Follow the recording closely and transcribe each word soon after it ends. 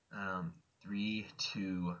Three,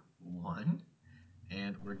 two, one,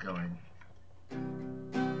 and we're going.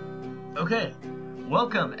 Okay,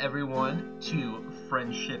 welcome everyone to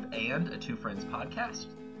Friendship and a Two Friends podcast.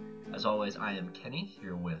 As always, I am Kenny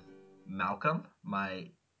here with Malcolm, my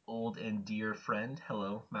old and dear friend.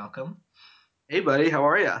 Hello, Malcolm. Hey, buddy, how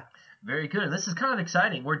are ya? Very good. This is kind of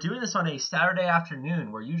exciting. We're doing this on a Saturday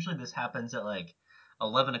afternoon, where usually this happens at like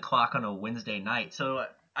 11 o'clock on a Wednesday night. So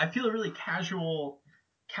I feel a really casual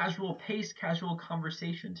pace, casual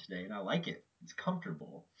conversation today, and I like it. It's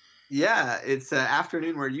comfortable. Yeah, it's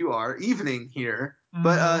afternoon where you are, evening here,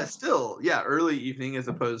 but Mm-hmm. still, yeah, early evening as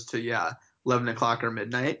opposed to 11 o'clock or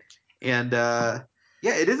midnight. And yeah,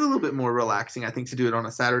 it is a little bit more relaxing, I think, to do it on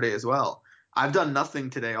a Saturday as well. I've done nothing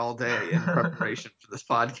today all day in preparation for this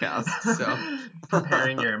podcast, so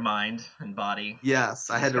Preparing your mind and body yes,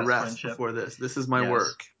 to I had to discuss rest friendship. before this. This is my Yes.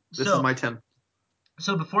 work. This is So, my temp.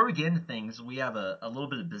 so before we get into things, we have a little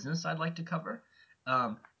bit of business I'd like to cover.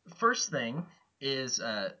 Um, First thing is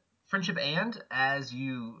Friendship and, as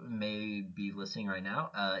you may be listening right now,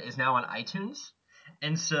 is now on iTunes.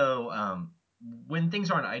 And so when things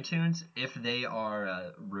are on iTunes, if they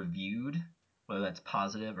are reviewed, whether that's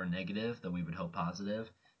positive or negative, though we would hope positive,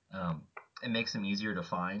 um, it makes them easier to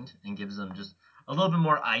find and gives them just a little bit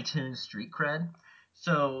more iTunes street cred.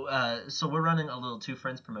 So we're running a little Two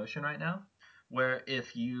Friends promotion right now, where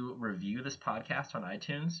if you review this podcast on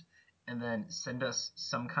iTunes and then send us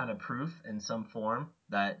some kind of proof in some form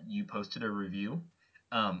that you posted a review,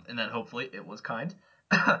 and that hopefully it was kind,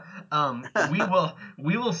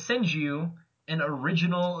 we will send you an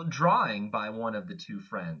original drawing by one of the two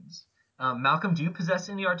friends. Malcolm, do you possess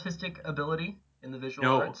any artistic ability in the visual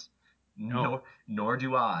No, arts? no, Nor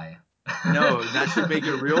do I. no, that should make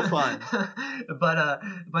it real fun.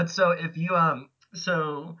 But so if you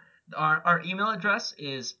so our email address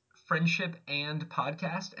is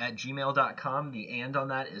friendshipandpodcast@gmail.com. The and on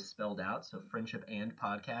that is spelled out, so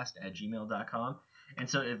friendshipandpodcast@gmail.com. And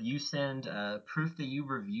so if you send proof that you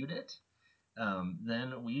reviewed it,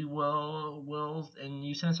 then we will and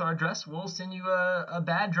you send us our address, we'll send you a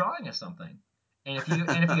bad drawing of something. And if you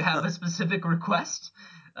have a specific request,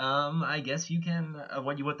 I guess you can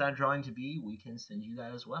what you want that drawing to be, we can send you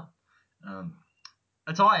that as well. Um,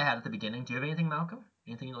 that's all I had at the beginning. Do you have anything, Malcolm?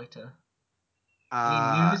 Anything you'd like to? Any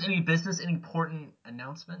Uh, news? Any business? Any important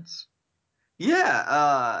announcements?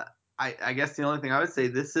 yeah, I guess the only thing I would say,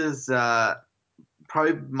 this is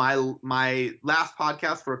probably my last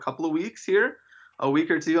podcast for a couple of weeks here. A week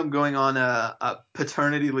or two, I'm going on a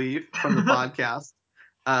paternity leave from the podcast.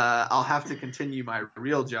 I'll have to continue my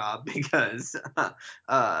real job because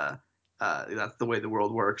that's the way the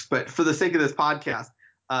world works. But for the sake of this podcast,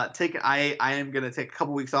 I am going to take a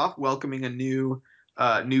couple weeks off, welcoming a new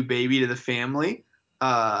baby to the family.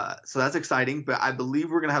 So that's exciting. But I believe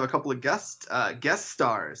we're going to have a couple of guest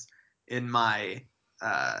stars in my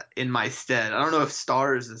stead. I don't know if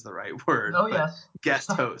stars is the right word, Oh but yes,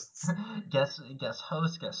 guest hosts. guest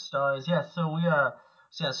hosts, guest stars. Yeah, so we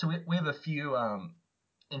have a few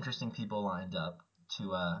interesting people lined up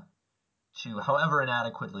to however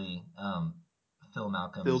inadequately fill Fill the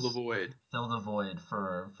Malcolm's void. fill the void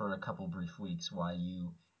for a couple brief weeks while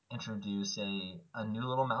you introduce a new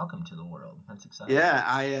little Malcolm to the world. That's exciting.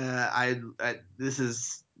 Yeah, this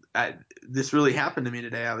is this really happened to me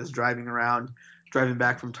today. I was driving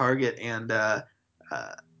back from Target, and uh,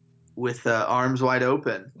 with arms wide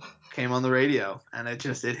open, came on the radio, and it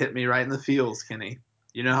hit me right in the feels, Kenny.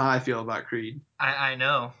 You know how I feel about Creed. I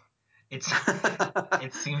know. It's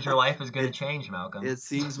it seems your life is going to it change, Malcolm. it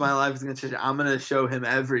seems my life is gonna change. I'm gonna show him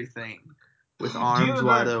everything with Do you arms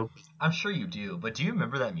wide remember? open. I'm sure you do, but do you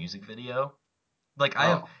remember that music video? Like I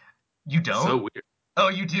have. Oh, You so don't? weird. Oh,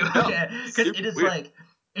 you do. No, Okay, because super it is weird. like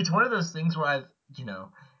it's one of those things where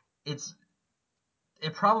it's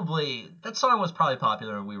it probably that song was probably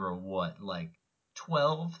popular when we were what, like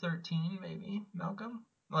 12, 13, maybe, Malcolm?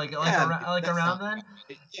 Yeah, that around sounds then. about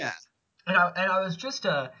right. Yeah, And I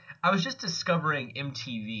was just discovering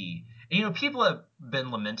MTV. And, people have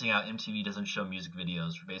been lamenting how MTV doesn't show music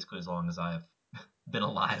videos for basically as long as I've been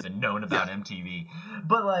alive and known yeah. about MTV.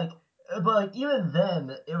 But like even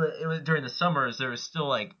then, it was during the summers. There was still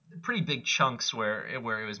like pretty big chunks where it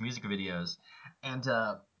was music videos,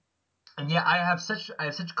 and yeah, I have such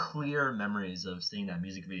clear memories of seeing that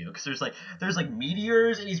music video because there's like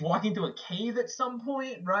meteors and he's walking through a cave at some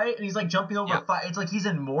point, right? And he's like jumping over Yep. a fire. It's like he's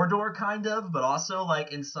in Mordor kind of, but also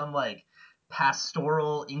like in some like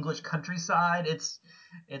pastoral English countryside. It's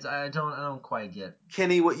I don't quite get.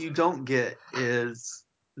 Kenny, what you don't get is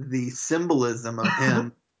the symbolism of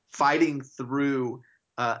him fighting through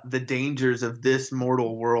the dangers of this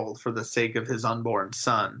mortal world for the sake of his unborn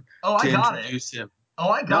son Oh, I to got it. introduce him. Oh,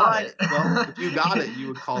 I No, got it. well, if you got it, you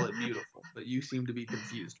would call it beautiful, but you seem to be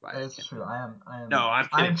confused by it, It's Kim. true. I am. No, I'm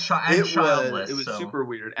I'm kidding. I'm It childless. was So super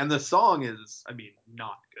weird, and the song is, I mean,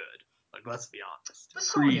 not good. Like, let's be honest. the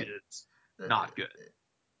song, Creed is the, not good.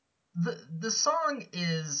 the song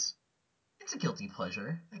is, it's a guilty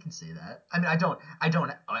pleasure. I can say that. I mean, I don't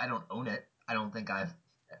own it. I don't think I've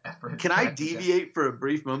ever Can I tracked it down. deviate for a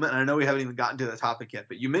brief moment? And I know we haven't even gotten to the topic yet,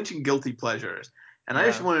 but you mentioned guilty pleasures, and I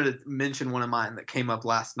just Yeah. wanted to mention one of mine that came up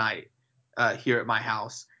last night here at my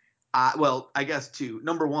house. Well, I guess two.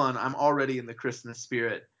 Number one, I'm already in the Christmas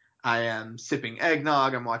spirit. I am sipping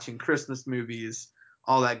eggnog. I'm watching Christmas movies,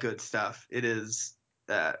 all that good stuff. It is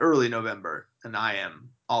early November, and I am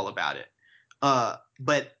all about it.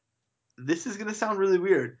 But this is gonna sound really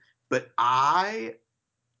weird, but I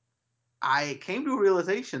came to a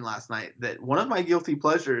realization last night that one of my guilty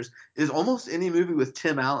pleasures is almost any movie with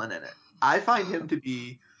Tim Allen in it. I find him to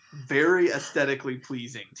be very aesthetically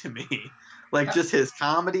pleasing to me. Like just his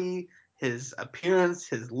comedy, his appearance,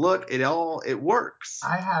 his look, it works.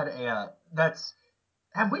 I had a that's.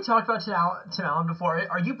 Have we talked about Tim Allen before?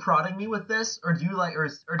 Are you prodding me with this, or do you like, or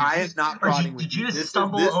did I you am just, not or prodding with did you you. just This is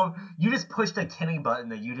stumble this over? You just pushed a Kenny button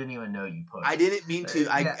that you didn't even know you I pushed. didn't mean to.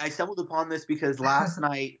 Yeah. I stumbled upon this because last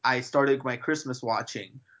night I started my Christmas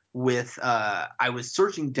watching with I was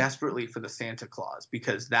searching desperately for the Santa Claus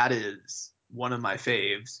because that is one of my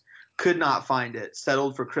faves. Could not find it.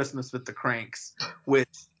 Settled for Christmas with the Cranks, which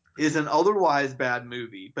is an otherwise bad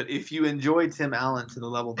movie, but if you enjoy Tim Allen to the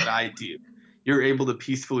level that I do, you're able to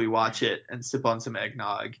peacefully watch it and sip on some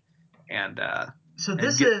eggnog and So and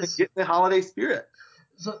this get is get the holiday spirit.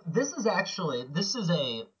 this is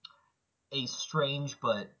a strange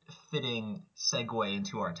but fitting segue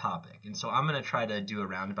into our topic, and so I'm gonna try to do a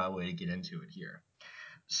roundabout way to get into it here.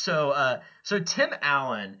 So Tim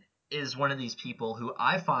Allen is one of these people who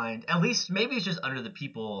I find, at least maybe it's just under the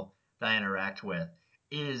people that I interact with,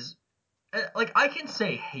 is like I can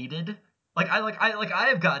say hated. I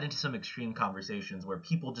have gotten into some extreme conversations where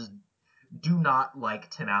people just do not like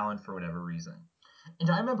Tim Allen for whatever reason. And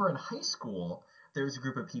I remember in high school, there was a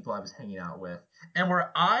group of people I was hanging out with, and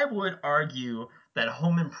where I would argue that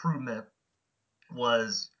Home Improvement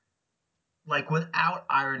was, like, without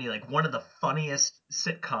irony, like one of the funniest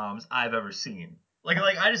sitcoms I've ever seen. Like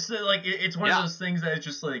I just like it's one of Yeah, those things that it's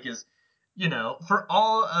just like is, for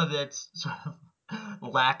all of its sort of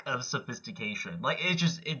lack of sophistication, like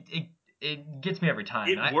it gets me every time.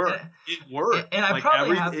 it worked. It worked. And I Like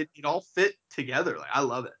probably have it all fit together. Like I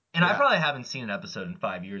love it. and I Yeah. probably haven't seen an episode in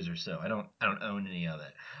 5 years or so. I don't own any of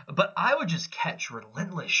it. But I would just catch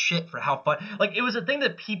relentless shit for how fun, like, it was a thing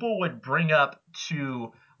that people would bring up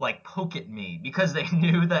to, like, poke at me because they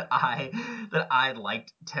knew that I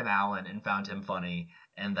liked Tim Allen and found him funny,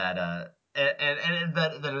 and that and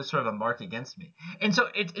that it was sort of a mark against me. And so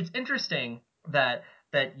it's interesting that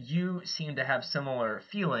you seem to have similar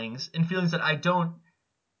feelings, and feelings that I don't,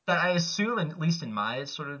 that I assume, at least in my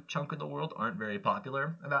sort of chunk of the world, aren't very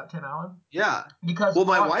popular about Tim Allen. Yeah. Because Well,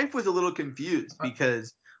 my wife was a little confused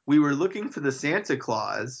because we were looking for the Santa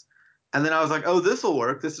Claus, and then I was like, "Oh, this will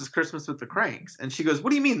work. This is Christmas with the Cranks." And she goes, "What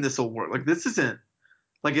do you mean this will work? Like this isn't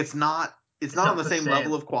like it's it's not on not the the same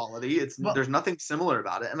level same. of quality. Well, There's nothing similar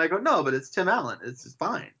about it." And I go, "No, but it's Tim Allen. It's just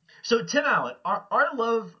fine." so Tim Allen, our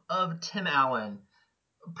love of Tim Allen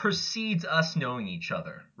precedes us knowing each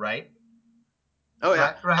other, right? Oh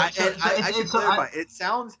yeah. Right, right. I should It's so I clarify.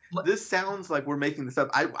 This sounds like we're making this up.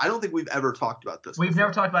 I don't think we've ever talked about this we've never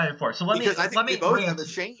before. talked about it before. So let me Because I think let we me both bring have it a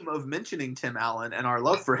shame of mentioning Tim Allen and our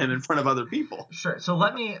love for him in front of other people. sure. So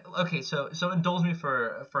let me okay. So indulge me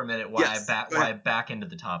for a minute Yes, go why I ahead. back into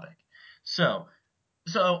the topic. So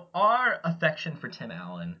So our affection for Tim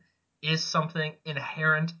Allen is something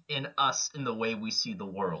inherent in us in the way we see the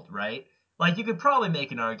world, right? Like you could probably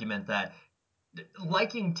make an argument that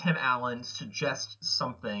liking Tim Allen suggests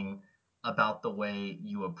something about the way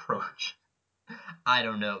you approach, I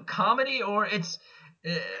don't know, comedy, or it's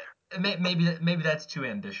uh, maybe that's too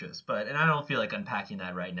ambitious, but and I don't feel like unpacking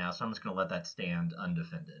that right now, so I'm just gonna let that stand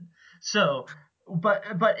undefended. So, but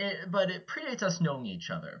it predates us knowing each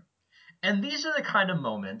other. And these are the kind of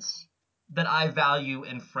moments that I value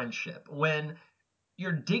in friendship, when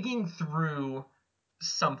you're digging through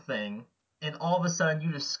something and all of a sudden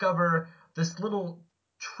you discover this little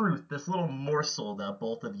truth, this little morsel that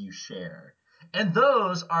both of you share. And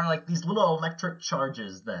those are like these little electric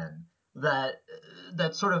charges then that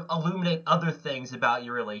that sort of illuminate other things about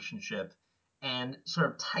your relationship and sort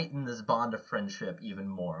of tighten this bond of friendship even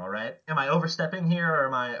more, all right? Am I overstepping here,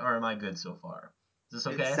 or am I good so far? Is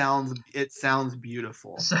this okay? It sounds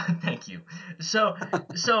beautiful. So thank you. So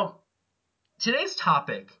today's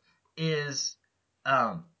topic is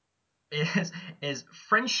um is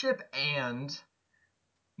friendship and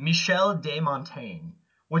Michel de Montaigne,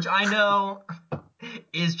 which I know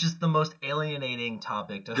is just the most alienating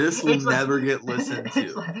topic. This will never get listened It's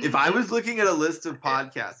to. If I was looking at a list of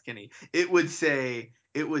podcasts, Kenny, it would say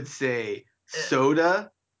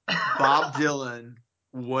Soda, Bob Dylan,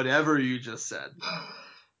 whatever you just said.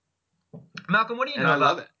 Malcolm, what do you And know I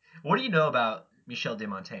about love it. what do you know about Michel de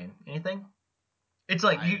Montaigne? Anything? It's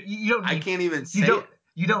like you don't need, I can't even you say don't it.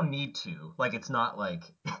 you don't need to. Like it's not like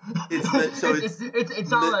it's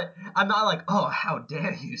not the- like I'm not like, oh, how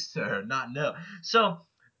dare you, sir, not know. So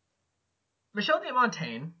Michel de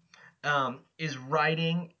Montaigne is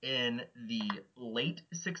writing in the late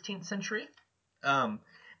 16th century. Um,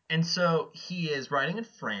 and so he is writing in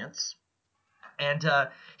France. And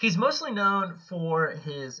he's mostly known for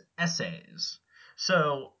his essays.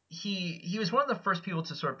 So he was one of the first people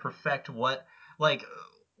to sort of perfect what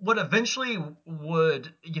eventually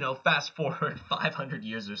would, fast forward 500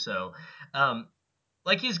 years or so.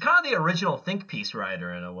 Like he's kind of the original think piece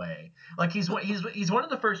writer in a way. Like he's one of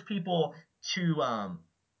the first people to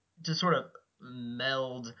sort of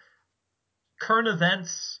meld current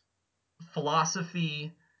events,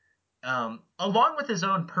 philosophy, along with his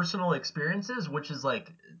own personal experiences, which is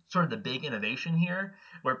like sort of the big innovation here,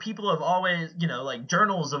 where people have always, like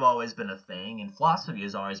journals have always been a thing, and philosophy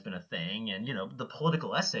has always been a thing, and the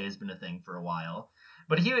political essay has been a thing for a while.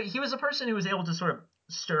 But he was a person who was able to sort of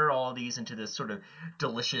stir all these into this sort of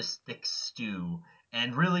delicious, thick stew,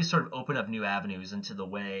 and really sort of open up new avenues into the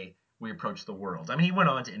way we approach the world. I mean, he went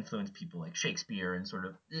on to influence people like Shakespeare and sort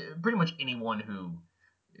of pretty much anyone who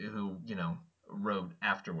wrote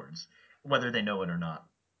afterwards, whether they know it or not.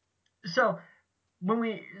 So when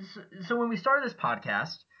we when we started this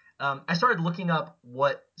podcast, I started looking up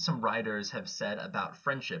what some writers have said about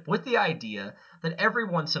friendship, with the idea that every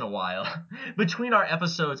once in a while, between our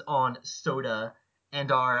episodes on soda and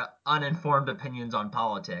our uninformed opinions on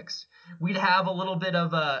politics, we'd have a little bit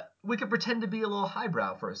of we could pretend to be a little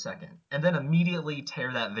highbrow for a second, and then immediately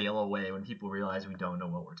tear that veil away when people realize we don't know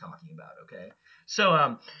what we're talking about. Okay,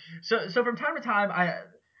 so from time to time,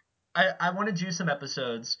 I want to do some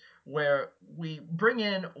episodes where we bring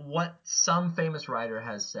in what some famous writer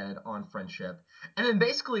has said on friendship, and then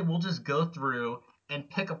basically we'll just go through and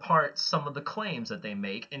pick apart some of the claims that they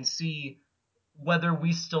make and see whether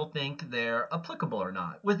we still think they're applicable or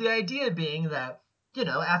not. With the idea being that,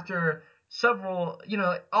 after several,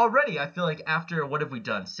 already I feel like after what have we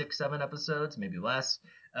done, 6, 7 episodes, maybe less.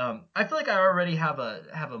 I feel like I already have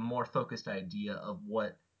a more focused idea of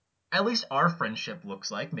what at least our friendship looks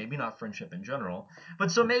like. Maybe not friendship in general, but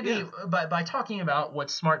so maybe by talking about what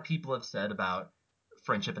smart people have said about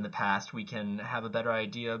friendship in the past, we can have a better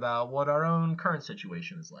idea about what our own current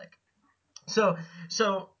situation is like. So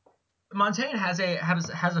Montaigne has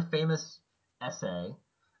a famous essay,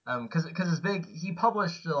 because it's big. He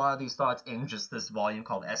published a lot of these thoughts in just this volume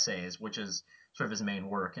called Essays, which is sort of his main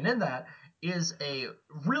work, and in that is a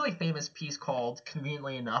really famous piece called,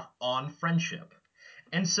 conveniently enough, On Friendship.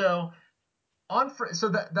 And so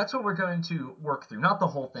that's what we're going to work through. Not the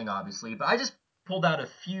whole thing, obviously, but I just pulled out a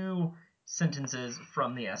few sentences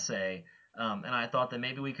from the essay, and I thought that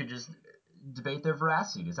maybe we could just debate their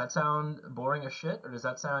veracity. Does that sound boring as shit, or does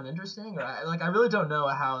that sound interesting? Or I really don't know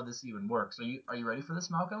how this even works. Are you ready for this,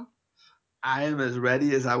 Malcolm? I am as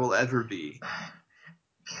ready as I will ever be.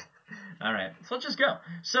 All right, so let's just go.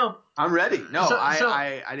 So I'm ready. No,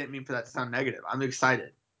 I I didn't mean for that to sound negative. I'm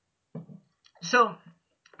excited. So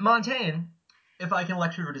Montaigne, if I can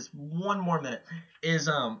lecture for just one more minute, is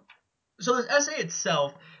so this essay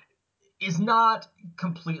itself is not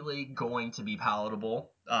completely going to be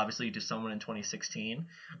palatable, obviously, to someone in 2016.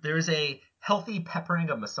 There is a healthy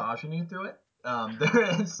peppering of misogyny through it.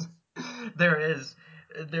 There is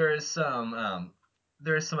there is some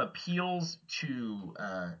appeals to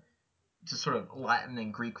sort of Latin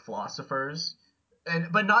and Greek philosophers,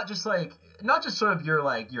 but not just sort of your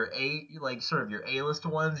sort of your A-list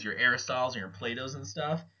ones, your Aristotles and your Platos and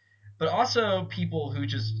stuff, but also people who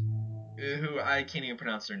I can't even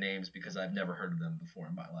pronounce their names because I've never heard of them before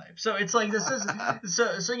in my life. So it's like this is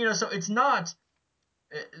so it's not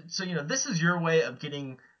this is your way of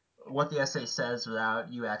getting what the essay says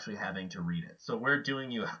without you actually having to read it. So we're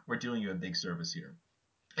doing you a big service here.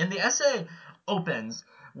 And the essay opens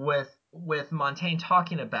with Montaigne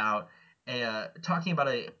talking about a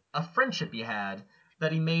friendship he had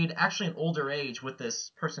that he made actually in older age with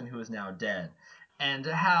this person who is now dead, and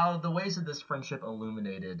how the ways of this friendship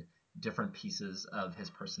illuminated different pieces of his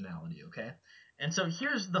personality. Okay, And so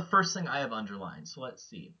here's the first thing I have underlined. So let's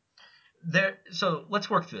see. So let's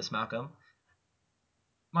work through this, Malcolm.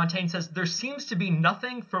 Montaigne says, there seems to be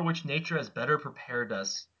nothing for which nature has better prepared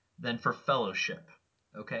us than for fellowship.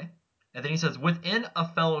 Okay? And then he says, within a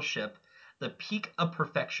fellowship, the peak of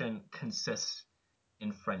perfection consists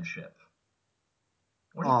in friendship.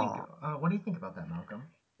 What do you think? What do you think about that, Malcolm?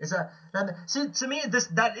 Is that see, to me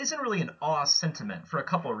that isn't really an awe sentiment for a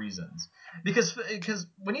couple of reasons. Because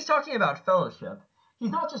when he's talking about fellowship, he's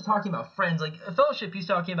not just talking about friends. Like a fellowship, he's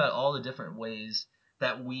talking about all the different ways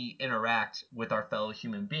that we interact with our fellow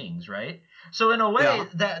human beings, right? So in a way,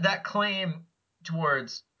 that claim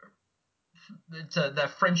towards that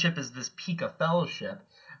friendship is this peak of fellowship,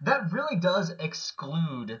 that really does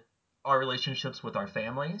exclude our relationships with our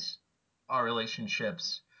families, our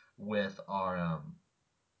relationships with our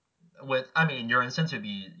in your instance, it'd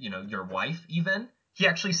be, your wife even. He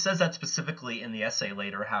actually says that specifically in the essay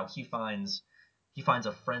later, how he finds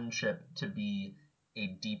a friendship to be a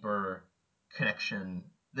deeper connection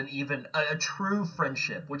than even a true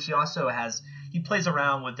friendship, which he plays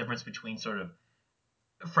around with difference between sort of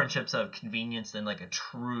friendships of convenience and like a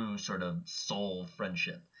true sort of soul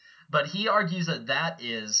friendship. But he argues that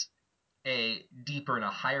is a deeper and a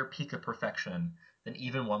higher peak of perfection than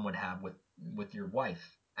even one would have with your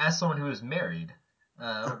wife. As someone who is married,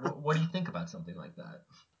 what do you think about something like that?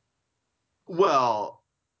 Well,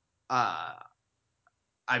 I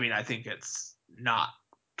think it's not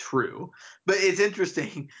true, but it's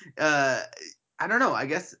interesting. I don't know. I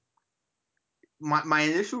guess my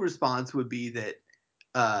initial response would be that,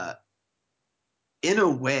 in a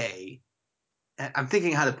way, I'm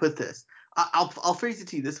thinking how to put this. I'll phrase it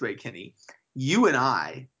to you this way, Kenny. You and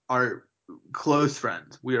I are close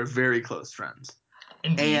friends. We are very close friends.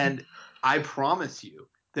 Indeed. And I promise you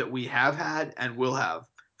that we have had and will have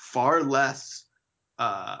far less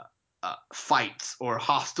fights or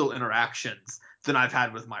hostile interactions than I've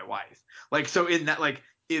had with my wife. Like, so in that, like,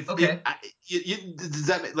 if okay, does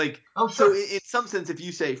that like? oh sure. So in some sense, if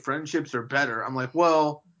you say friendships are better, I'm like,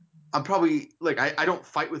 well, I'm probably like I don't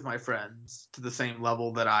fight with my friends to the same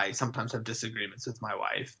level that I sometimes have disagreements with my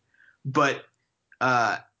wife, but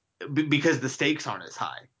uh, because the stakes aren't as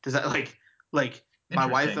high. Does that like my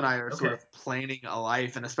wife and I are sort of planning a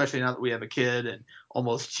life, and especially now that we have a kid and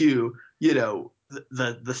almost two,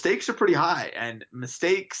 the stakes are pretty high, and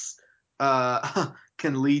mistakes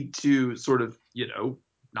can lead to sort of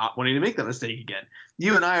not wanting to make that mistake again.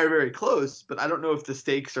 You and I are very close, but I don't know if the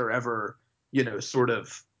stakes are ever sort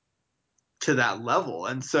of to that level.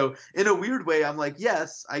 And so in a weird way, I'm like,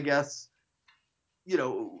 yes, I guess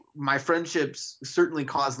my friendships certainly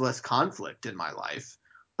cause less conflict in my life,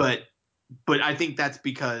 but I think that's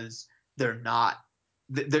because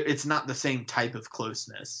it's not the same type of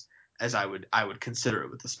closeness as I would consider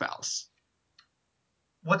it with a spouse.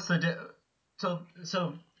 What's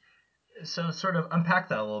so sort of unpack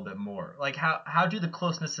that a little bit more. Like how do the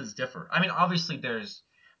closenesses differ? I mean, obviously there's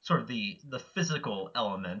sort of the physical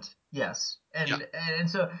element, yes, and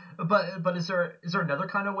so but is there another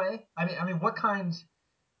kind of way? I mean, what kind?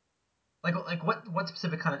 Like what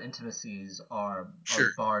specific kind of intimacies are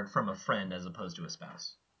barred from a friend as opposed to a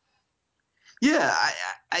spouse? Yeah,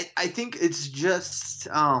 I think it's just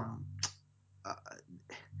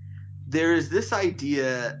there is this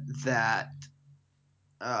idea that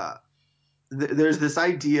uh, there's this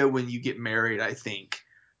idea when you get married, I think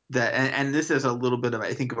that, and this is a little bit of,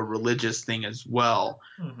 I think, of a religious thing as well,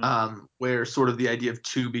 where sort of the idea of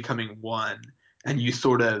two becoming one, and you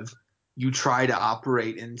try to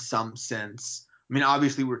operate in some sense. I mean,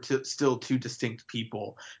 obviously we're still two distinct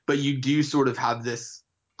people, but you do sort of have this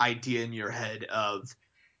idea in your head of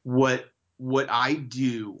what I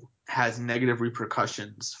do has negative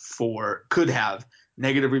repercussions could have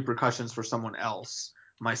negative repercussions for someone else,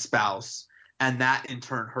 my spouse, and that in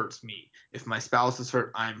turn hurts me. If my spouse is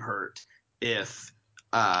hurt, I'm hurt. If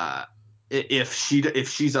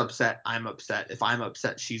she's upset, I'm upset. If I'm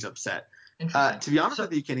upset, she's upset. To be honest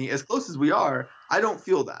with you, Kenny, as close as we are, I don't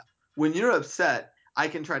feel that. When you're upset, I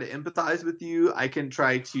can try to empathize with you. I can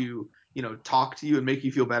try to talk to you and make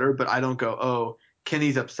you feel better, but I don't go, oh,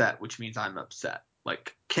 Kenny's upset, which means I'm upset.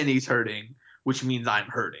 Like Kenny's hurting, which means I'm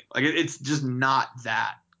hurting. Like it's just not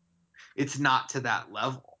that. It's not to that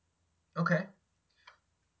level. Okay.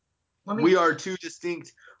 We are two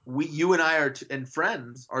distinct. You and I and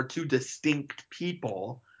friends are two distinct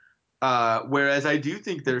people. Whereas I do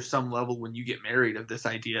think there's some level when you get married of this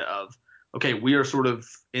idea of, okay, we are sort of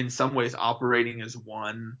in some ways operating as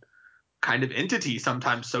one kind of entity,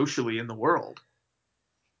 sometimes socially in the world.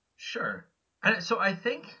 Sure. And so I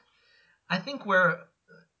think where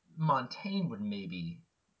Montaigne would maybe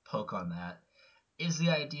poke on that is the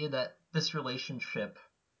idea that this relationship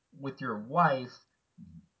with your wife,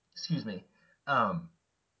 excuse me, um,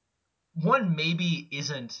 one maybe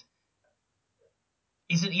isn't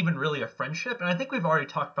even really a friendship, and I think we've already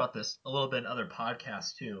talked about this a little bit in other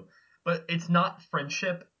podcasts too. But it's not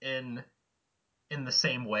friendship in the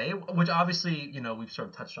same way, which obviously we've sort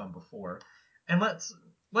of touched on before. And let's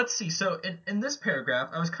see. So in this paragraph,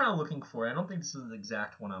 I was kind of looking for. I don't think this is the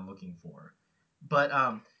exact one I'm looking for, but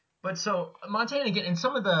so Montaigne again in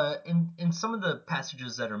some of the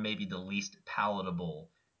passages that are maybe the least palatable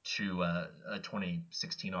to a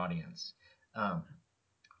 2016 audience. Um,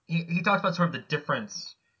 he talks about sort of the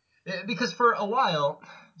difference because for a while,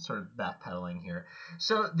 sort of backpedaling here.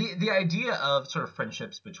 So the idea of sort of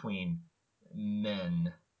friendships between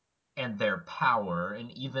men and their power,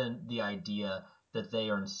 and even the idea that they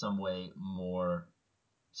are in some way more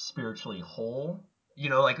spiritually whole,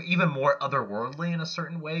 like even more otherworldly in a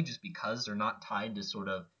certain way, just because they're not tied to sort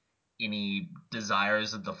of any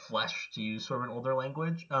desires of the flesh, to use sort of an older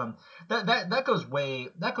language. That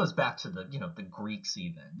goes back to the Greeks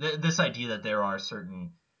even. This idea that there are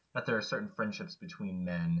certain friendships between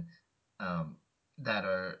men um, that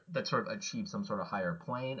sort of achieve some sort of higher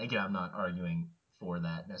plane. Again, I'm not arguing for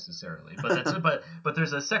that necessarily, but that's but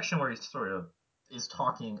there's a section where he sort of is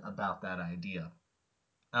talking about that idea.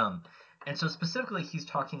 Um, and so specifically, he's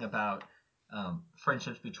talking about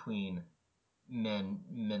friendships between men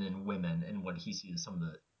and women, and what he sees as some of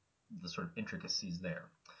the sort of intricacies there.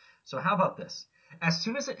 So how about this? As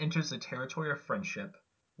soon as it enters the territory of friendship,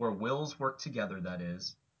 where wills work together, that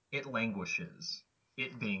is, it languishes,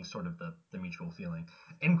 it being sort of the mutual feeling,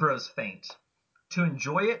 and grows faint. To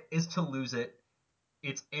enjoy it is to lose it.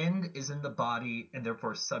 Its end is in the body, and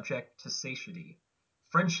therefore subject to satiety.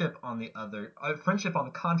 Friendship on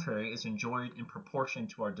the contrary is enjoyed in proportion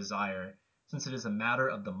to our desire, since it is a matter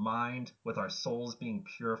of the mind, with our souls being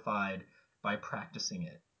purified by practicing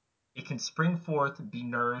it. It can spring forth, be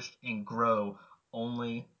nourished, and grow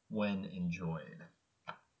only when enjoyed.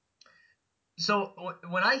 So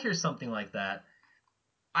when I hear something like that,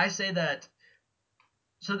 I say that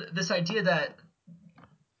this idea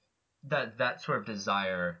that sort of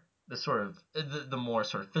desire, the more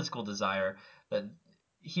sort of physical desire, that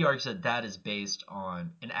he argues that is based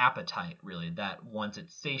on an appetite, really, that once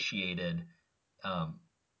it's satiated, um,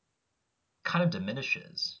 kind of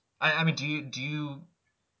diminishes. I mean, do you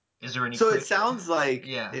is there any So it sounds like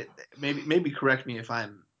yeah maybe correct me if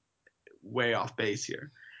I'm way off base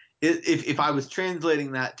here. If I was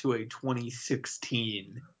translating that to a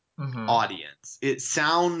 2016 mm-hmm. audience, it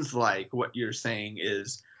sounds like what you're saying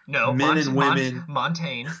is No, men and women.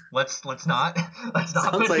 Montaigne. Let's not sounds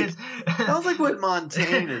put like his sounds like what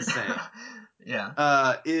Montaigne is saying.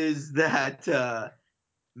 Yeah. Is that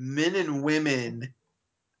men and women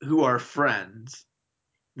who are friends,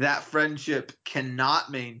 that friendship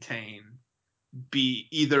cannot maintain be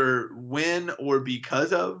either when or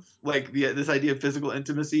because of like this idea of physical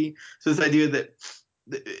intimacy. So this idea that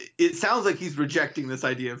it sounds like he's rejecting this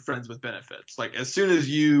idea of friends with benefits. Like as soon as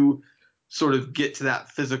you sort of get to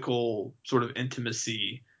that physical sort of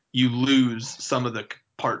intimacy, you lose some of the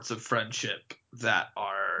parts of friendship that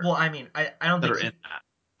are Well, I mean, I don't think in that.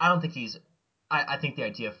 I don't think he's. I think the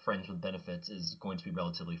idea of friends with benefits is going to be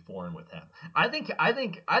relatively foreign with him. I think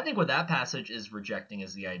what that passage is rejecting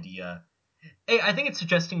is the idea. I think it's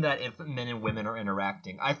suggesting that if men and women are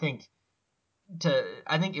interacting, I think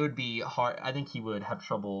it would be hard. I think he would have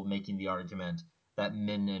trouble making the argument that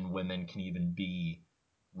men and women can even be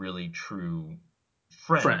really true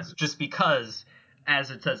friends, just because,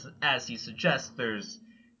 as he suggests,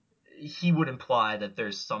 he would imply that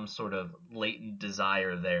there's some sort of latent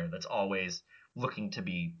desire there that's always looking to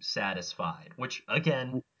be satisfied. Which,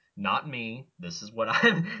 again, not me. This is what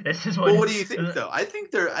I'm. This is what. Well, what do you think though? I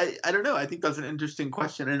think I don't know. I think that's an interesting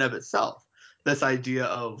question in and of itself. This idea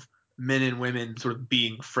of men and women sort of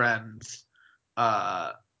being friends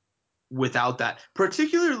without that,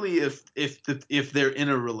 particularly if they're in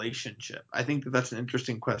a relationship. I think that's an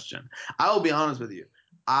interesting question. I will be honest with you.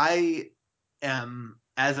 I am,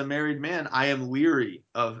 as a married man, I am leery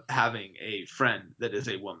of having a friend that is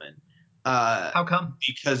a woman. How come?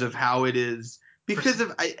 Because of how it is. Because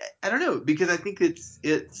of I don't know. Because I think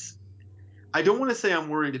it's I don't want to say I'm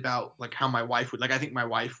worried about like how my wife would, like I think my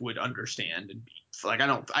wife would understand and be like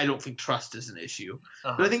I don't think trust is an issue.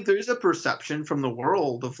 But I think there's a perception from the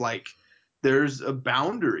world of like there's a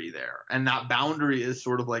boundary there, and that boundary is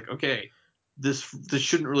sort of like, okay, this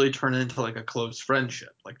shouldn't really turn into like a close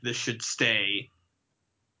friendship. Like this should stay,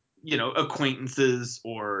 acquaintances,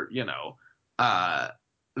 or uh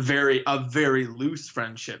very loose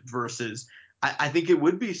friendship versus I think it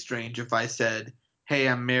would be strange if I said hey,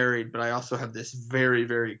 I'm married, but I also have this very,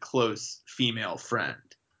 very close female friend.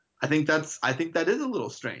 I think that is a little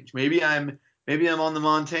strange. Maybe I'm on the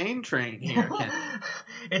Montaigne train here, Ken.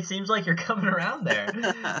 It seems like you're coming around there.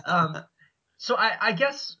 Um, so I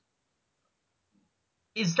guess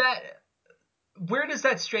is that where does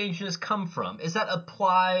that strangeness come from? Is that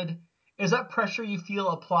applied? Is that pressure you feel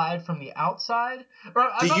applied from the outside? Or Do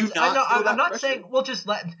I'm not. you I not know. feel I'm that not pressure? saying. Well, just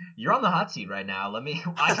let you're on the hot seat right now. Let me.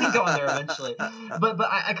 I can go on there eventually. But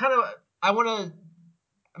I kind of I want to.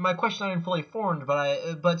 My question isn't fully formed,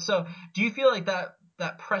 but so do you feel like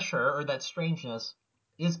that pressure or that strangeness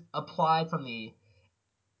is applied from the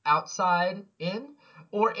outside in,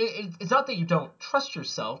 or it's not that you don't trust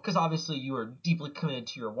yourself, because obviously you are deeply committed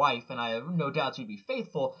to your wife, and I have no doubts you'd be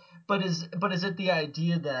faithful. But is it the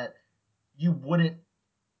idea that you wouldn't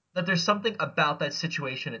that there's something about that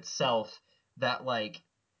situation itself that like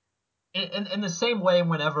in the same way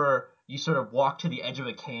whenever you sort of walk to the edge of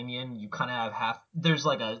a canyon, you kind of have there's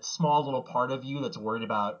like a small little part of you that's worried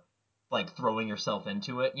about like throwing yourself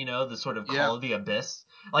into it, the sort of Yeah. call of the abyss.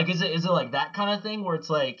 Like is it like that kind of thing where it's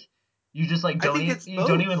like you just like I think it's you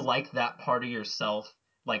don't even both. like that part of yourself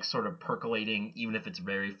like sort of percolating even if it's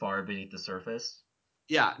very far beneath the surface?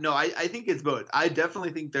 Yeah, no, I think it's both. I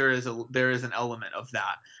definitely think there is an element of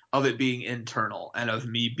that, of it being internal and of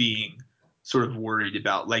me being sort of worried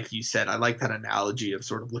about, like you said, I like that analogy of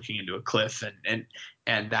sort of looking into a cliff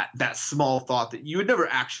and that small thought that you would never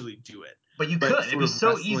actually do it, But you but could. It'd sort be of so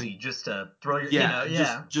wrestling, easy just to throw your, yeah, just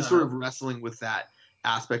yeah. just sort of wrestling with that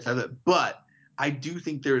aspect of it. But I do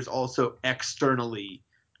think there's also externally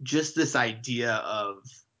just this idea of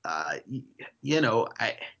uh, you know,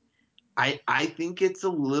 I think it's a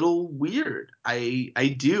little weird.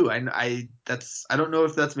 I do. I don't know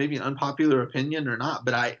if that's maybe an unpopular opinion or not,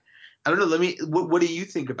 but I don't know. What do you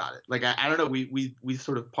think about it? Like I don't know. We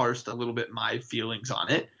sort of parsed a little bit my feelings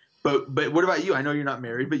on it, but what about you? I know you're not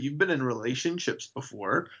married, but you've been in relationships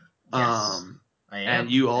before, Yes, um, I and am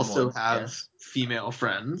you in also one. have Yes, female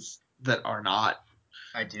friends that are not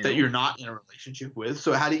I that do. you're not in a relationship with.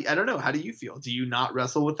 So I don't know. How do you feel? Do you not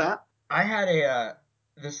wrestle with that? I had a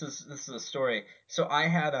this is a story. So I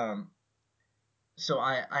had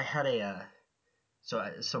I had a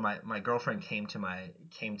so my girlfriend came to my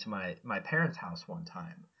parents' house one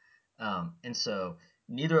time. And so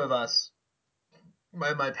neither of us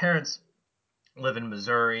my parents live in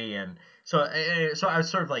Missouri, and so I was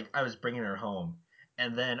sort of like I was bringing her home,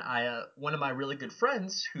 and then I one of my really good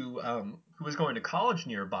friends who was going to college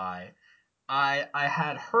nearby, I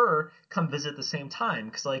had her come visit at the same time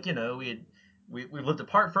because like we lived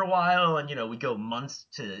apart for a while, and we go months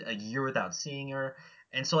to a year without seeing her,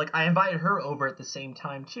 and so like I invited her over at the same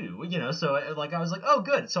time too, so like I was like, oh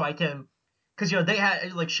good, so I can, because they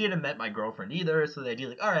had like she hadn't met my girlfriend either, so the idea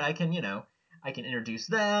like, all right, I can introduce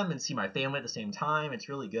them and see my family at the same time. It's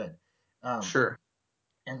really good. Um, Sure.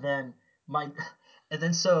 and then my and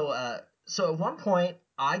then so at one point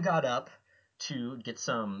I got up to get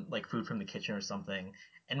some like food from the kitchen or something,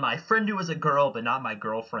 and my friend who was a girl but not my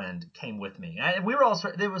girlfriend came with me. And we were all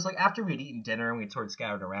it was like after we'd eaten dinner and we'd sort of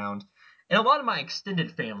scattered around, and a lot of my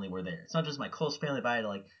extended family were there. It's not just my close family, but I had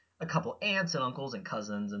like a couple aunts and uncles and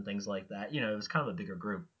cousins and things like that. It was kind of a bigger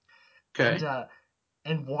group. And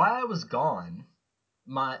Okay. while I was gone,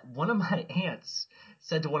 my one of my aunts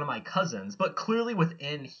said to one of my cousins, but clearly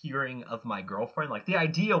within hearing of my girlfriend, like the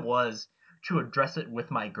idea was to address it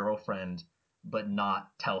with my girlfriend, but not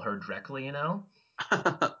tell her directly. And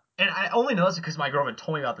I only know this because my girlfriend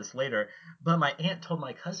told me about this later. But my aunt told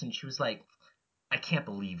my cousin, she was like, I can't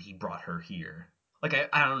believe he brought her here. Like,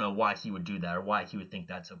 I don't know why he would do that or why he would think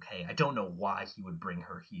that's okay. I don't know why he would bring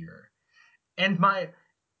her here. And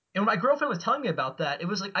when my girlfriend was telling me about that, it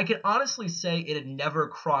was like I could honestly say it had never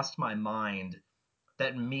crossed my mind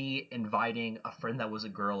that me inviting a friend that was a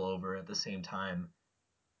girl over at the same time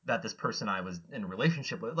that this person I was in a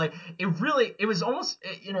relationship with, like it was almost,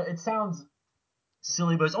 it sounds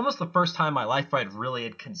silly, but it's almost the first time in my life where I'd really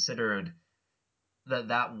had considered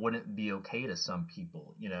that wouldn't be okay to some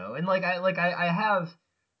people. And I have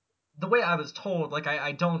the way I was told, like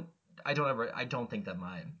I don't think that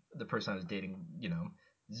the person I was dating,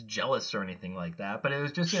 is jealous or anything like that. But it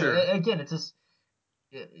was just, Sure. again, it's just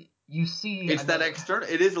you see It's that another. external.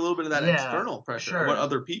 It is a little bit of that Yeah, external pressure of what sure.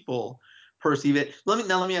 other people perceive it. Let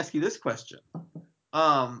me ask you this question,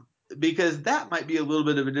 um, because that might be a little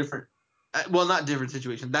bit of a different, well, not different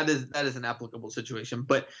situation. That is an applicable situation.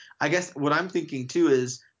 But I guess what I'm thinking too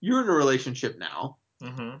is you're in a relationship now,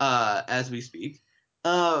 Mm-hmm. as we speak.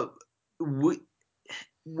 Uh, would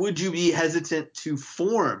would you be hesitant to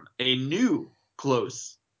form a new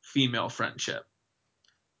close female friendship?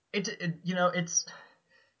 you know,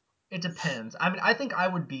 it depends. I mean, I think I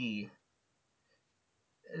would be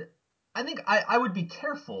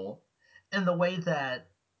careful in the way that,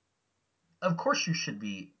 of course, you should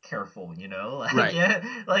be careful. You know, like Right.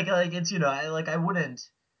 yeah, like it's, I wouldn't,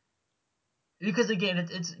 because again,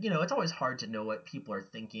 it's it's always hard to know what people are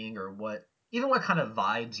thinking, or even what kind of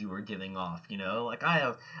vibes you were giving off. Like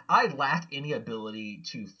I lack any ability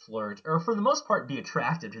to flirt, or for the most part be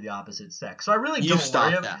attractive to the opposite sex. So I really You've don't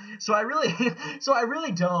worry. stopped that. So I really so I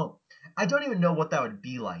really don't. I don't even know what that would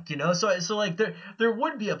be like. So like there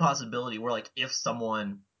would be a possibility where, like, if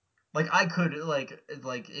someone, like, I could, like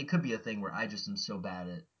it could be a thing where I just am so bad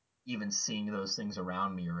at even seeing those things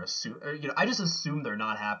around me, or assume, or, I just assume they're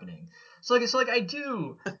not happening. So like I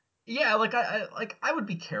do, yeah, like I would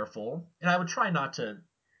be careful, and I would try not to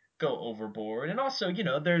go overboard. And also,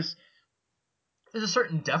 there's a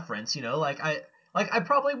certain deference, like I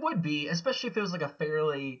probably would be, especially if it was like a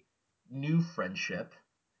fairly new friendship.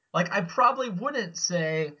 Like, I probably wouldn't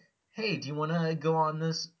say, "Hey, do you want to go on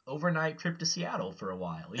this overnight trip to Seattle for a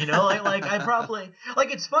while?" Like I probably,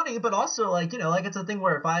 like, it's funny, but also, like, like, it's a thing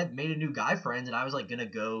where if I made a new guy friend and I was like gonna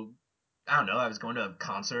go, I don't know, I was going to a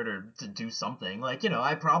concert or to do something, like,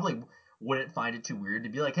 I probably wouldn't find it too weird to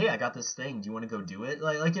be like, "Hey, I got this thing. Do you want to go do it?"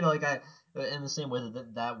 Like, like, I, in the same way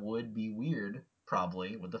that would be weird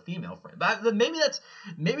probably with a female friend. But maybe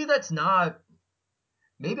that's not.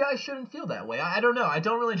 Maybe I shouldn't feel that way. I don't know. I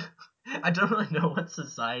don't really. I don't really know what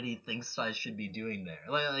society thinks I should be doing there.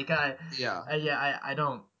 Yeah. Yeah, I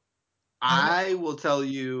don't. I don't know. I will tell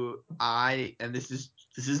you, and this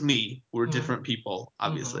is me. We're Mm-hmm. different people,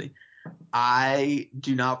 Mm-hmm. obviously. I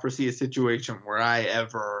do not foresee a situation where I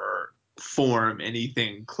ever form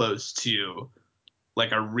anything close to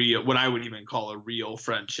like a real, what I would even call a real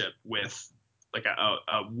friendship with like a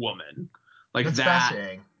woman. Like That's that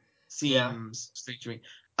fascinating. Yeah. seems strange to me.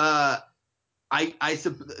 Uh, I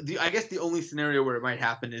guess the only scenario where it might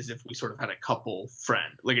happen is if we sort of had a couple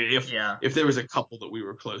friend, like Yeah. if there was a couple that we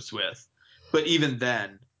were close with. But even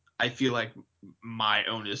then, I feel like my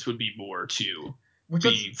onus would be more to Which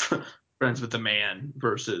that's be friends with the man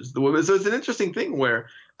versus the woman. So it's an interesting thing where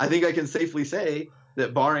I think I can safely say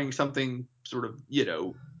that barring something sort of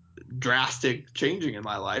drastic changing in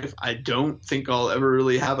my life, I don't think I'll ever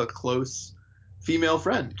really have a close female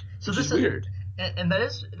friend, so which is this weird. and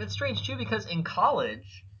that's strange too, because in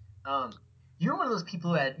college, um, you're one of those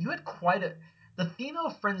people you had quite a the female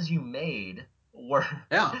friends you made were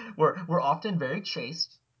Yeah. were often very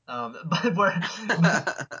chaste. But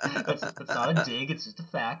that's not a dig, it's just a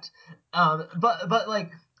fact. But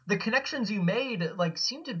like, the connections you made, like,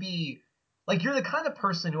 seem to be, like, you're the kind of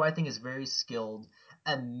person who I think is very skilled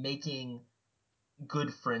at making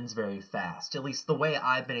good friends very fast. At least the way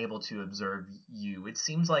I've been able to observe you. It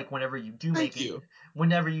seems like Thank you.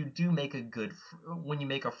 whenever you do make a when you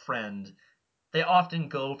make a friend, they often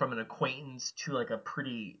go from an acquaintance to like a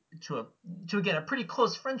pretty to again a pretty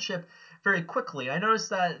close friendship very quickly. I noticed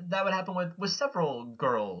that would happen with several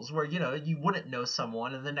girls, where you wouldn't know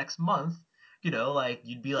someone, and the next month, like,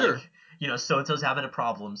 you'd be like, Sure. so and so's having a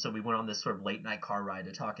problem, so we went on this sort of late night car ride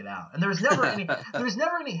to talk it out. And there was never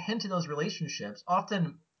any hint in those relationships.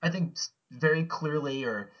 Often, I think, very clearly,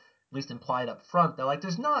 or at least implied up front, that, like,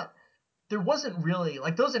 there wasn't really,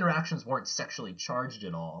 like, those interactions weren't sexually charged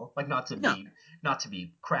at all. Like, No, not to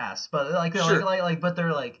be crass, but like, sure. but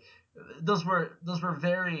they're like, those were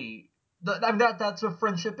very. I mean, that's what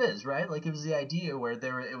friendship is, right? Like, it was the idea where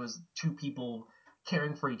it was two people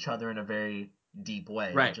caring for each other in a very deep way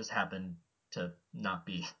that Right. just happened to not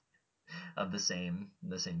be of the same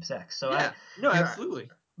sex. So Yeah. No, you're, absolutely.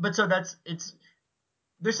 but so that's it's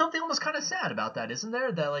there's something almost kind of sad about that, isn't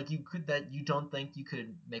there? That, like, that you don't think you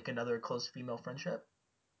could make another close female friendship.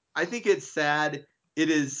 I think it's sad.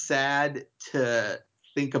 It is sad to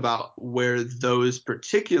think about where those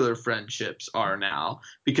particular friendships are now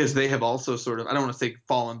because they have also sort of, I don't want to say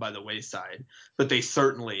fallen by the wayside, but they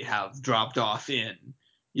certainly have dropped off in,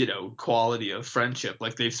 quality of friendship.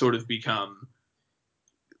 Like they've sort of become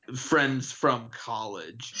friends from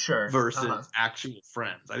college Sure. Uh versus huh. actual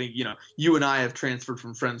friends. I think, you and I have transferred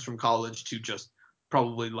from friends from college to just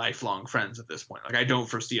probably lifelong friends at this point. Like I don't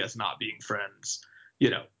foresee us not being friends, you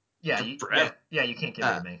know, Yeah. forever. Yeah. You can't get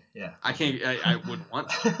rid Uh, of me. Yeah. I can't. I wouldn't want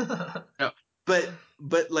to. No.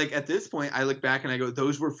 But like at this point, I look back and I go,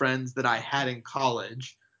 those were friends that I had in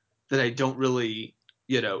college that I don't really,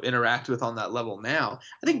 interact with on that level now.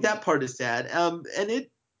 I think that part is sad. And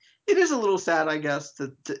it is a little sad, I guess.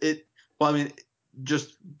 To it. Well, I mean,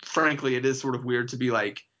 just frankly, it is sort of weird to be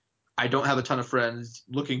like, I don't have a ton of friends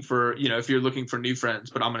looking for, if you're looking for new friends,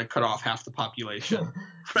 but I'm going to cut off half the population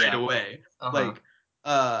right Yeah. away. Uh huh. Like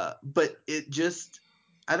But it just,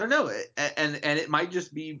 I don't know, and it might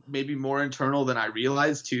just be maybe more internal than I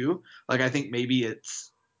realize too. Like I think maybe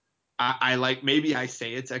it's I like maybe I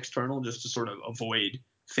say it's external just to sort of avoid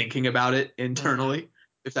thinking about it internally,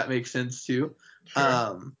 if that makes sense too.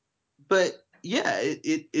 Sure. But yeah,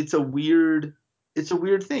 it's a weird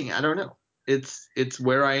thing. I don't know. It's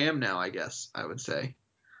where I am now, I guess I would say,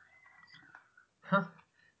 Huh.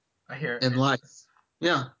 I hear. in life.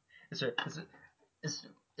 Yeah. Is there is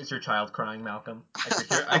is your child crying, Malcolm? I could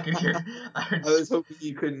hear. I could hear. I heard. I was hoping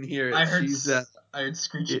you couldn't hear I it. heard. I heard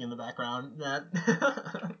screeching in the background.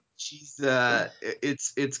 That. She's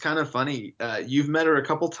it's kind of funny. You've met her a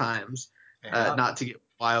couple times. I have. Not to get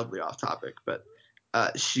wildly off topic, but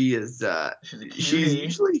she is She's a she's cutie.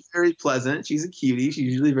 usually very pleasant. She's a cutie. She's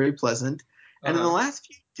usually very pleasant. And in the Uh last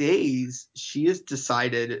few days, she has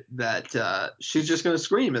decided that she's just going to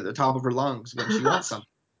scream at the top of her lungs when she huh. wants something.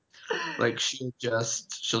 Like she'll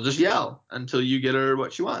just yell until you get her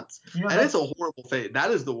what she wants. You know And it's that's a horrible phase.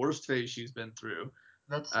 That is the worst phase she's been through.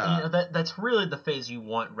 that's you Uh, know that's really the phase you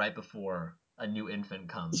want right before a new infant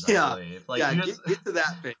comes. I yeah, believe. Like yeah. you just. Get to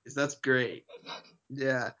that phase. That's great.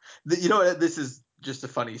 Yeah. You know what? This is just a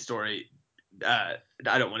funny story. Uh,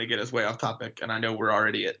 I don't want to get us way off topic, and I know we're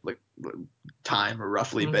already at like time or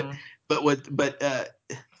roughly, Mhm.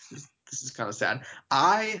 this is kind of sad.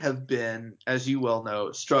 I have been, as you well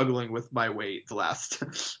know, struggling with my weight the last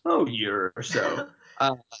year or so.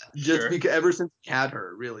 Uh, just Sure. because ever since we had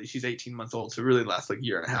her, really, she's 18 months old, so really last like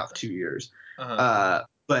year and a half, 2 years. Uh huh.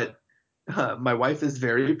 But my wife is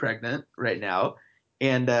very pregnant right now,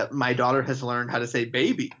 and my daughter has learned how to say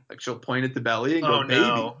baby. Like she'll point at the belly and go Oh baby.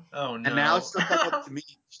 no. Oh And now no. she'll come up to me.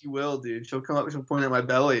 She will, dude. She'll come up, she'll point at my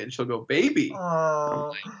belly, and she'll go baby. I'm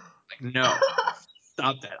Oh. like, no,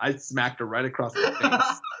 stop that. I smacked her right across the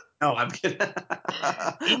face. No, I'm kidding.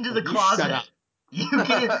 Into the Like, you shut closet. up. You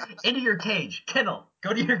get into your cage. Kennel.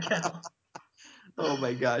 Go to your kennel. Oh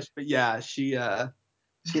my gosh. But yeah, she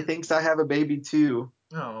thinks I have a baby too.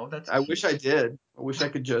 Oh, that's I wish cute. I did. I wish I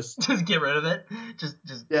could just Just get rid of it. Just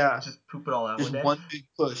yeah, just poop it all out one just day. one big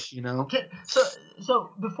push, you know? So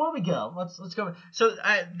before we go, let's go. So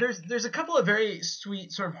there's a couple of very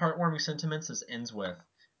sweet sort of heartwarming sentiments this ends with.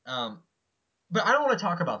 Um, but I don't want to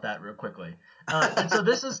talk about that real quickly. And so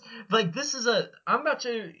this is a I'm about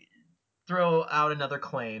to throw out another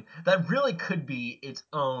claim that really could be its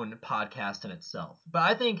own podcast in itself. But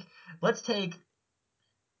I think let's take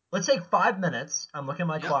let's take 5 minutes. I'm looking at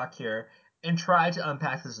my Yeah. clock here and try to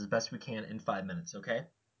unpack this as best we can in 5 minutes. Okay.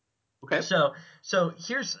 Okay. So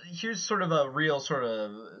here's sort of a real sort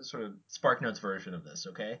of Spark Notes version of this.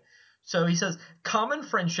 Okay. So he says common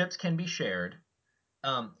friendships can be shared.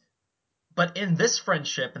 Um, but in this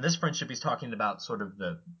friendship he's talking about sort of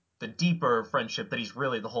the deeper friendship that he's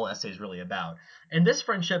really the whole essay is really about. In this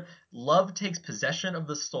friendship, love takes possession of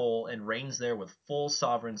the soul and reigns there with full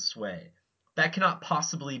sovereign sway. That cannot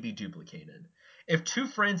possibly be duplicated. If two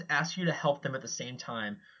friends ask you to help them at the same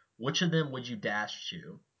time, which of them would you dash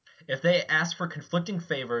to? If they ask for conflicting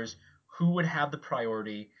favors, who would have the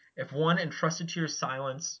priority? If one entrusted to your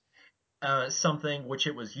silence something which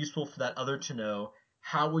it was useful for that other to know,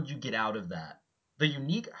 how would you get out of that? The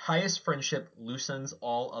unique highest friendship loosens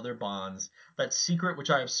all other bonds. That secret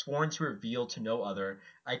which I have sworn to reveal to no other,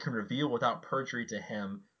 I can reveal without perjury to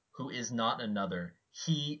him who is not another.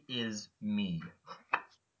 He is me.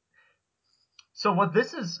 So what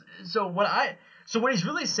this is, so what he's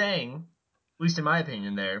really saying, at least in my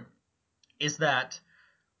opinion, there, is that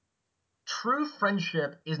true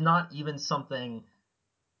friendship is not even something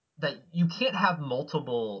that you can't have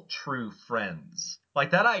multiple true friends.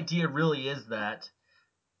 Like that idea really is that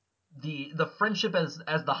the friendship as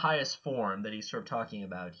the highest form that he's sort of talking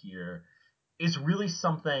about here is really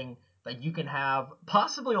something that you can have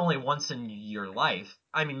possibly only once in your life.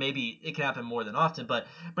 I mean, maybe it can happen more than often, but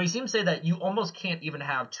he seems to say that you almost can't even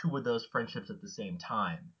have two of those friendships at the same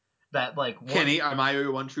time. That like one, Kenny, am I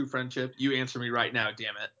your one true friendship? You answer me right now,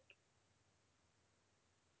 damn it.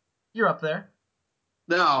 you're up there.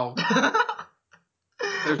 No.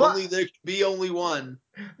 Well, There can be only one.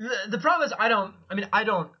 the problem is I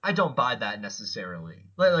don't buy that necessarily.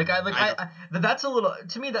 I don't. That's a little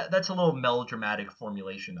to me that's a little melodramatic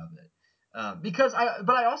formulation of it. Because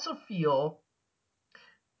I also feel,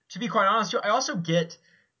 to be quite honest, I also get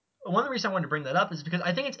one of the reasons I wanted to bring that up is because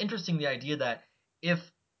I think it's interesting the idea that if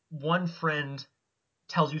one friend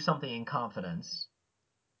tells you something in confidence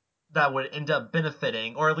that would end up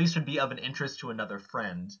benefiting or at least would be of an interest to another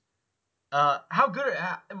friend. How good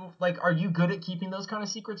like are you good at keeping those kind of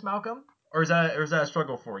secrets, Malcolm? Or is that a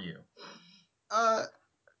struggle for you? Uh,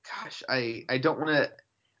 gosh, I don't want to.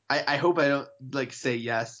 I hope I don't like say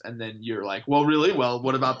yes and then you're like, well, really? Well,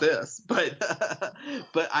 what about this? But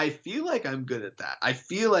but I feel like I'm good at that. I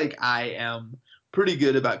feel like I am pretty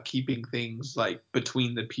good about keeping things like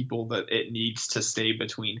between the people that it needs to stay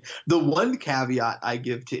between. The one caveat I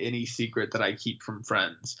give to any secret that I keep from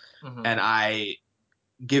friends, Mm-hmm. and I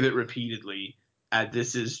give it repeatedly, and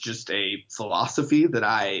this is just a philosophy that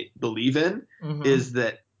I believe in, Mm-hmm. is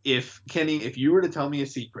that if Kenny, if you were to tell me a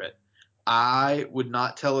secret, I would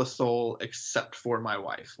not tell a soul except for my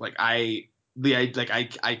wife. I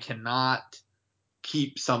cannot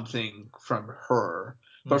keep something from her,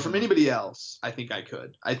 but from Mm-hmm. anybody else, I think I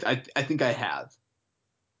could. I think I have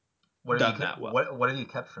done that well. What have you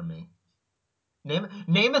kept from me?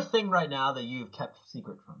 Name a thing right now that you've kept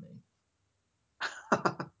secret from me.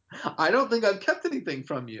 I don't think I've kept anything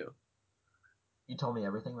from you. You told me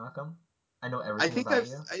everything, Malcolm. I know I everything think about I've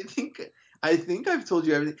you. I think I've told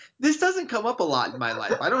you everything. This doesn't come up a lot in my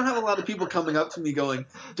life. I don't have a lot of people coming up to me going,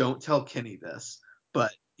 "Don't tell Kenny this."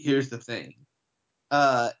 But here's the thing.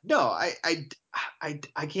 No, I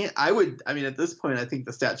can't. I mean, at this point, I think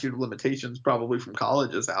the statute of limitations probably from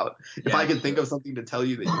college is out. If I could think of something to tell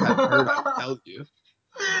you that you hadn't heard, I would tell you.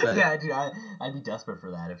 But Yeah, dude, I'd be desperate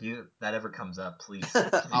for that. If that ever comes up, please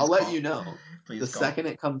I'll let call. you know Please the call. second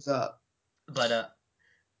it comes up. But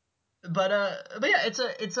yeah, it's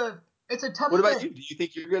a tough What about thing. you? Do you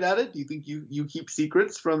think you're good at it? Do you think you keep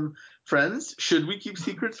secrets from friends? Should we keep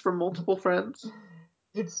secrets from multiple friends?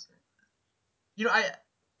 It's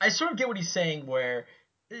I sort of get what he's saying where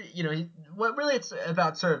what really it's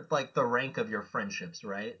about sort of like the rank of your friendships,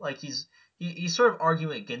 right? Like he's sort of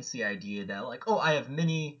arguing against the idea that like, oh, I have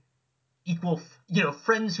many equal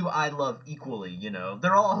friends who I love equally,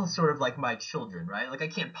 they're all sort of like my children, right? Like I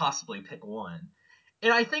can't possibly pick one.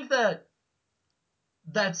 And I think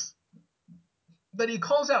that's that he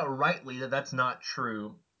calls out rightly that that's not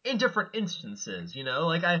true in different instances,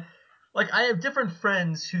 like I have different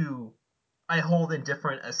friends who I hold in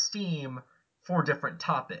different esteem for different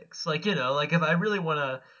topics. Like, like if I really want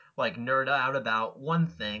to like nerd out about one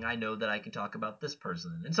thing, I know that I can talk about this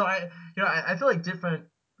person. And so I feel like different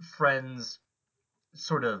friends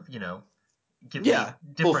sort of, give me Yeah,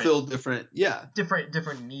 fulfill different. Yeah,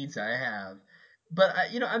 different needs I have. But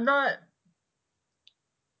I'm not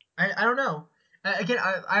I don't know. Again,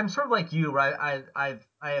 I'm sort of like you, right? I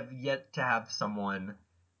have yet to have someone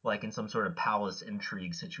like in some sort of palace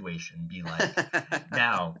intrigue situation be like,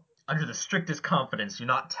 now, under the strictest confidence, do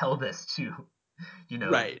not tell this to, you know,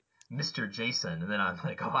 right. Mr. Jason. And then I'm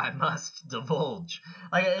like, oh, I must divulge.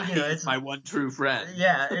 Like, He's my one true friend.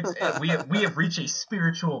 yeah, we have reached a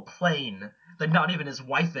spiritual plane that not even his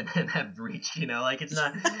wife and him have reached. Like it's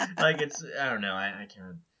not like it's I don't know. I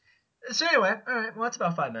can't. So anyway, all right. Well, that's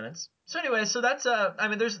about 5 minutes. So anyway, so that's I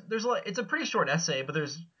mean, there's a lot, it's a pretty short essay, but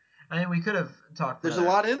I mean, we could have talked There's a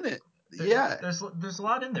another. lot in it. Yeah. There's a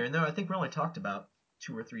lot in there, and I think we only talked about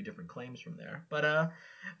 2 or 3 different claims from there. But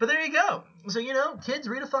there you go. So kids,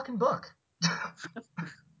 read a fucking book.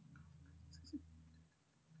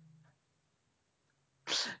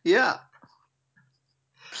 Yeah.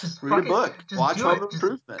 Just Read a fucking book. just Watch do Home it. Just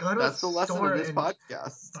Improvement. go to a That's the lesson store of this and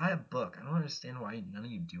podcast. buy a book. I don't understand why none of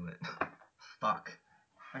you do it. Fuck.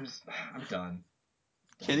 I'm done.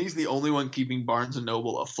 Kenny's the only one keeping Barnes and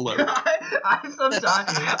Noble afloat. I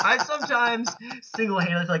sometimes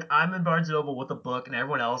single-handedly feel like I'm in Barnes and Noble with a book, and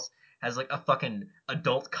everyone else has like a fucking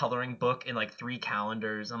adult coloring book and like 3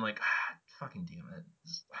 calendars. I'm like, fucking damn it.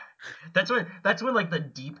 That's when like the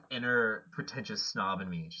deep inner pretentious snob in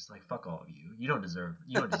me is just like, fuck all of you. You don't deserve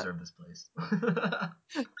this place.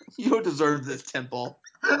 You don't deserve this temple.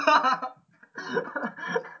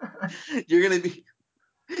 You're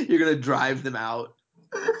gonna drive them out.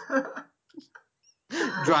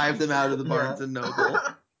 Drive them out of the Barnes and Noble.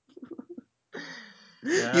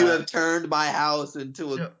 You have turned my house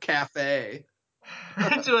into a cafe.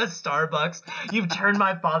 Into a Starbucks. You've turned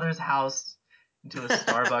my father's house into a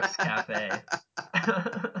Starbucks cafe.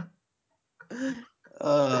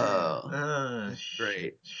 Oh,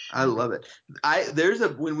 great! I love it.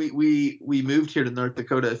 When we moved here to North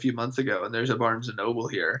Dakota a few months ago, and there's a Barnes and Noble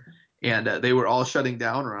here, and they were all shutting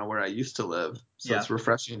down around where I used to live. So it's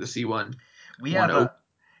refreshing to see one. We have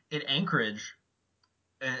in Anchorage,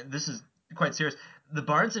 and this is quite serious. The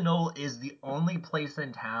Barnes and Noble is the only place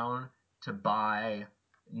in town to buy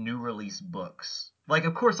new release books. Like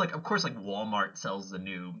of course Walmart sells the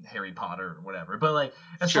new Harry Potter or whatever. But like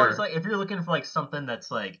as far as like if you're looking for like something that's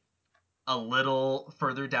like a little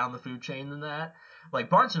further down the food chain than that, like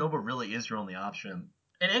Barnes and Noble really is your only option.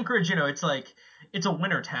 And Anchorage, it's like it's a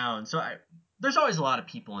winter town, so there's always a lot of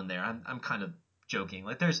people in there. I'm kind of joking.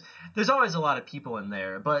 Like there's always a lot of people in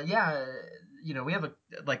there, but yeah, we have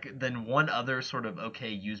then one other sort of okay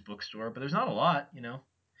used bookstore, but there's not a lot,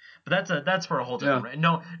 But that's for a whole different.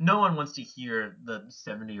 No one wants to hear the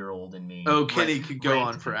 70-year-old in me. Oh, Kenny could go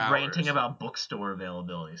on for hours ranting about bookstore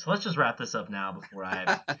availability. So let's just wrap this up now before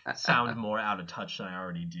I sound more out of touch than I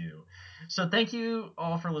already do. So thank you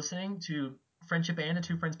all for listening to Friendship and a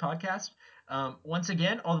Two Friends podcast. Once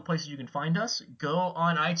again, all the places you can find us. Go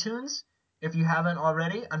on iTunes if you haven't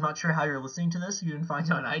already. I'm not sure how you're listening to this if you didn't find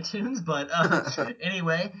it on iTunes, but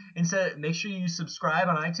anyway, make sure you subscribe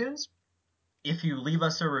on iTunes. If you leave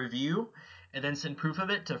us a review and then send proof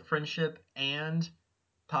of it to Friendship and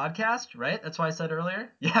Podcast, right? That's what I said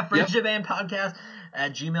earlier. Yeah, Friendship and Podcast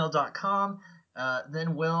at gmail.com.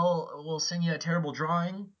 Then we'll send you a terrible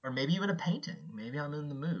drawing or maybe even a painting. Maybe I'm in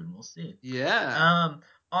the mood. We'll see. Yeah.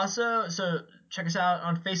 Also, so check us out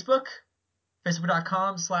on Facebook,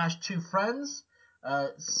 facebook.com/twofriends.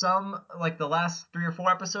 Some, like the last 3 or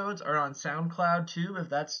 4 episodes, are on SoundCloud too, if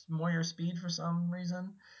that's more your speed for some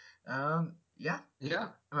reason. Yeah.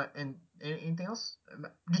 And anything else?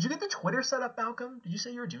 Did you get the Twitter set up, Malcolm? Did you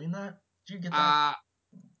say you were doing that? Did you get that?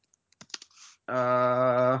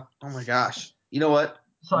 Oh my gosh. You know what?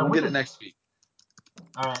 So we'll get it next week.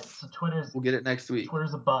 All right. So we'll get it next week.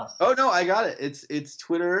 Twitter's a bust. Oh no, I got it. It's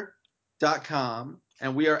twitter.com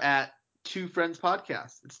and we are at Two Friends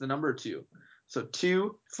Podcast. It's the number 2. So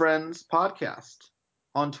Two Friends Podcast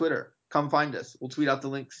on Twitter. Come find us. We'll tweet out the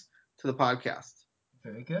links to the podcast.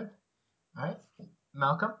 Very good. All right,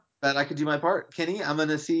 Malcolm. That I could do my part. Kenny, I'm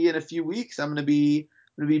gonna see you in a few weeks. I'm gonna be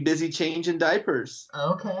busy changing diapers.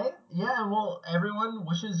 Okay. Yeah. Well, everyone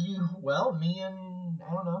wishes you well. Me and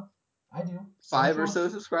I don't know. I do. 5 or so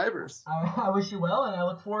subscribers. I wish you well, and I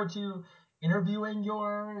look forward to interviewing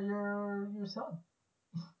your son.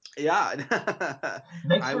 Yeah.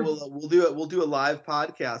 We'll do a live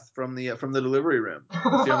podcast from the delivery room. See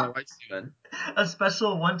how my wife's doing. A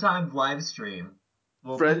special one-time live stream.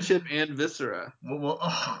 Friendship and Viscera. All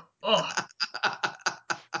right.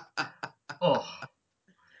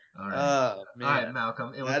 Man. All right,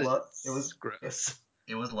 Malcolm. It was gross.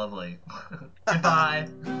 It was lovely. Goodbye.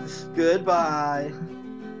 Goodbye.